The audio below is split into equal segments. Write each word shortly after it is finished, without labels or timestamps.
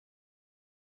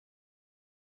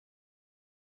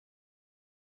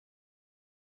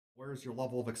Where's your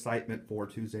level of excitement for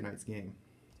Tuesday night's game?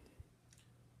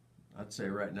 I'd say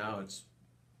right now it's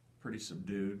pretty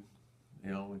subdued.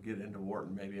 You know, we get into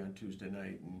Wharton maybe on Tuesday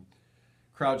night and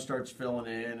crowd starts filling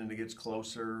in and it gets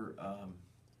closer.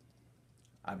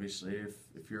 Obviously,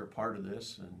 if you're a part of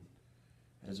this and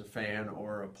as a fan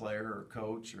or a player or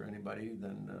coach or anybody,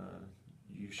 then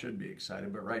you should be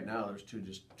excited. But right now, there's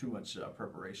just too much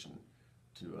preparation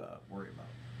to worry about.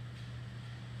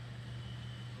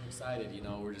 I'm excited. You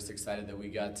know, we're just excited that we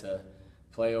got to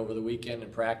play over the weekend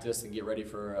and practice and get ready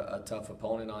for a tough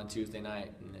opponent on Tuesday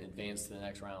night and advance to the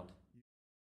next round.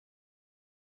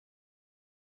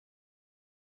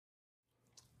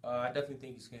 I definitely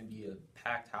think it's going to be a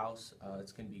packed house.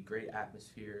 It's going to be a great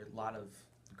atmosphere, a lot of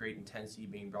great intensity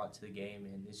being brought to the game,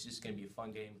 and it's just going to be a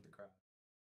fun game with the crowd.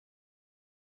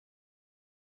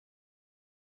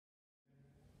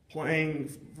 Playing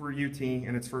for UT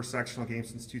in its first sectional game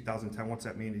since 2010, what's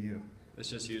that mean to you? It's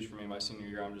just huge for me. My senior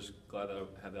year, I'm just glad that I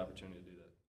had the opportunity to do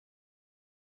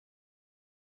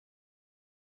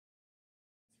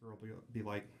that. What will be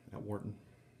like at Wharton?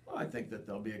 Well, I think that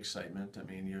there'll be excitement. I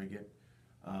mean, you get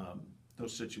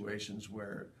those situations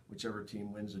where whichever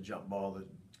team wins a jump ball, the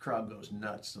crowd goes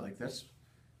nuts. Like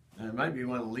and it might be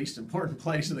one of the least important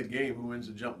plays of the game, who wins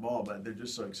a jump ball, but they're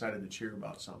just so excited to cheer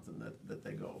about something that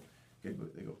they go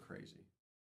crazy.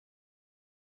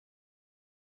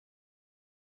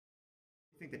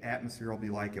 What do you think the atmosphere will be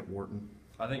like at Wharton?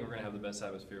 I think we're going to have the best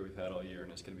atmosphere we've had all year,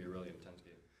 and it's going to be a really intense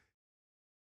game.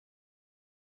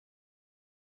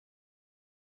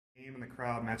 Game and the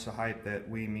crowd match the hype that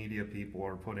we media people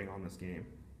are putting on this game.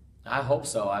 I hope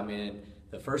so. I mean,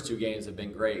 the first two games have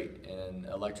been great and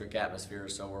electric atmosphere,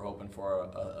 so we're hoping for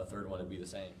a third one to be the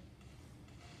same.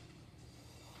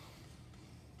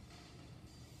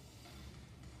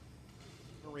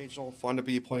 Regional, fun to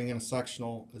be playing in a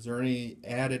sectional. Is there any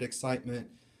added excitement,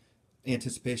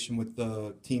 anticipation with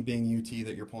the team being UT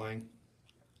that you're playing?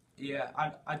 Yeah,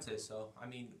 I'd say so. I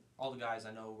mean, all the guys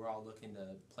I know, we're all looking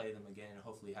to play them again and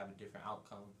hopefully have a different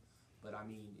outcome. But I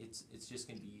mean, it's just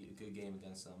going to be a good game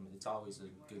against them. It's always a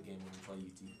good game when you play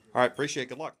UT. All right, appreciate it.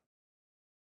 Good luck.